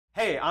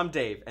Hey, I'm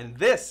Dave, and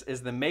this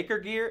is the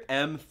MakerGear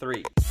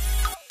M3.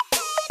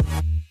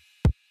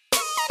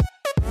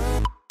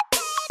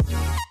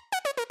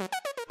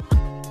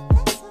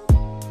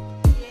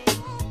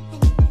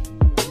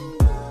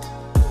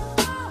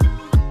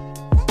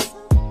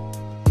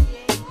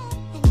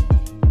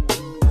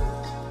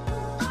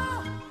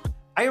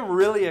 I am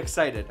really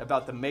excited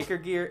about the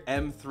MakerGear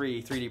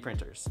M3 3D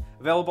printers,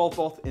 available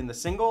both in the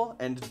single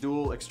and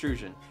dual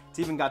extrusion. It's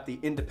even got the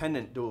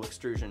independent dual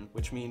extrusion,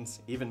 which means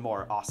even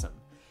more awesome.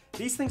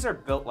 These things are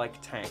built like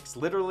tanks.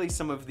 Literally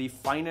some of the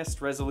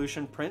finest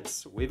resolution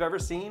prints we've ever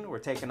seen were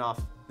taken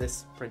off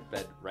this print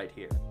bed right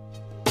here.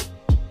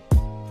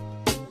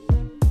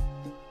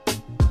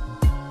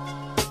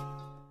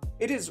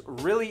 It is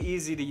really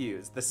easy to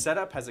use. The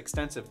setup has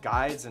extensive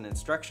guides and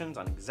instructions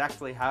on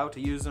exactly how to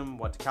use them,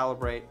 what to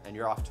calibrate, and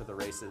you're off to the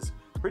races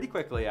pretty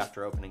quickly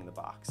after opening the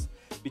box.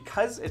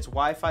 Because it's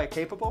Wi-Fi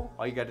capable,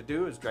 all you gotta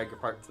do is drag your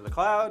part to the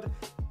cloud,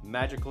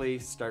 magically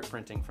start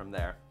printing from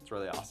there. It's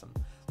really awesome.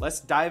 Let's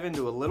dive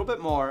into a little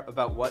bit more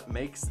about what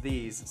makes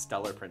these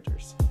stellar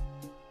printers.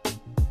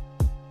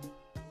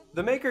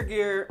 The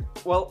MakerGear,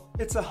 well,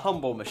 it's a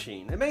humble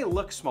machine. It may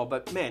look small,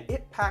 but man,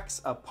 it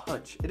packs a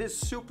punch. It is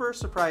super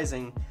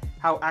surprising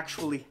how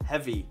actually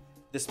heavy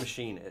this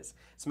machine is.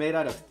 It's made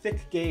out of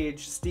thick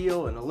gauge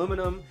steel and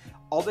aluminum.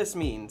 All this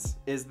means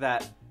is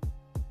that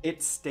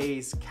it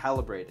stays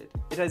calibrated.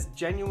 It has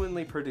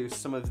genuinely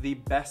produced some of the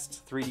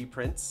best 3D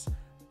prints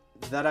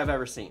that I've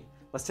ever seen.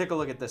 Let's take a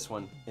look at this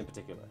one in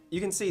particular.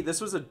 You can see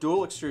this was a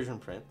dual extrusion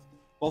print.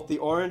 Both the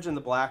orange and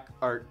the black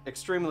are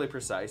extremely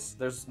precise.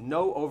 There's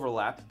no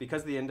overlap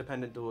because of the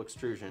independent dual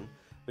extrusion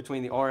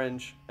between the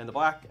orange and the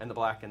black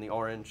and the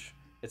orange.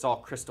 It's all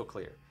crystal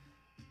clear.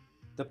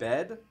 The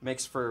bed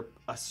makes for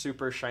a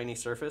super shiny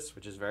surface,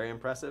 which is very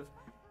impressive.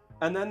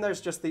 And then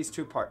there's just these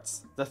two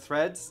parts. The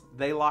threads,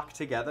 they lock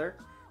together,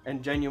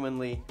 and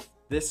genuinely,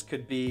 this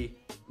could be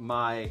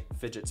my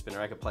fidget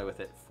spinner. I could play with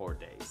it for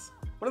days.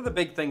 One of the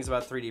big things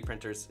about 3D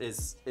printers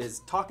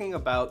is talking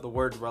about the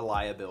word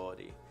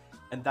reliability.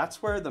 And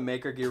that's where the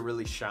MakerGear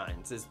really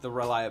shines, is the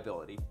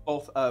reliability,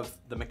 both of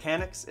the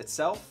mechanics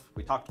itself.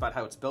 We talked about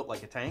how it's built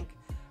like a tank,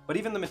 but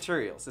even the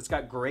materials. It's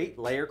got great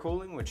layer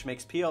cooling, which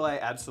makes PLA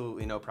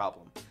absolutely no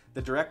problem.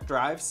 The direct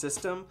drive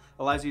system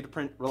allows you to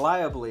print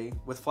reliably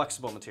with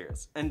flexible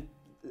materials. And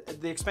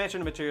the expansion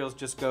of materials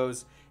just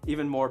goes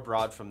even more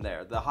broad from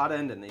there. The hot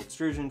end and the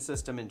extrusion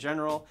system in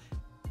general,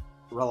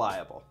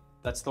 reliable.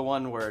 That's the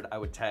one word I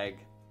would tag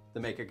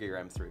the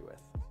MakerGear M3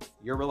 with.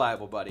 You're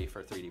reliable, buddy,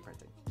 for 3D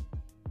printing.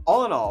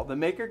 All in all, the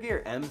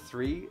MakerGear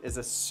M3 is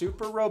a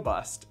super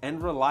robust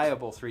and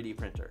reliable 3D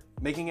printer,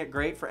 making it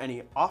great for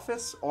any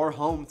office or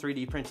home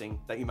 3D printing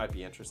that you might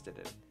be interested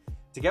in.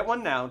 To get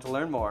one now, to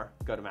learn more,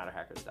 go to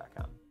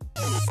MatterHackers.com.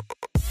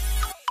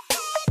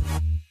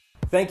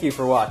 Thank you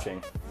for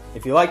watching.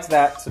 If you liked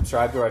that,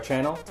 subscribe to our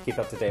channel to keep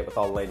up to date with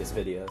all the latest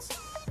videos.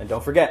 And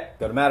don't forget,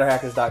 go to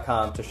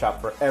MatterHackers.com to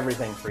shop for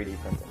everything 3D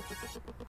printing.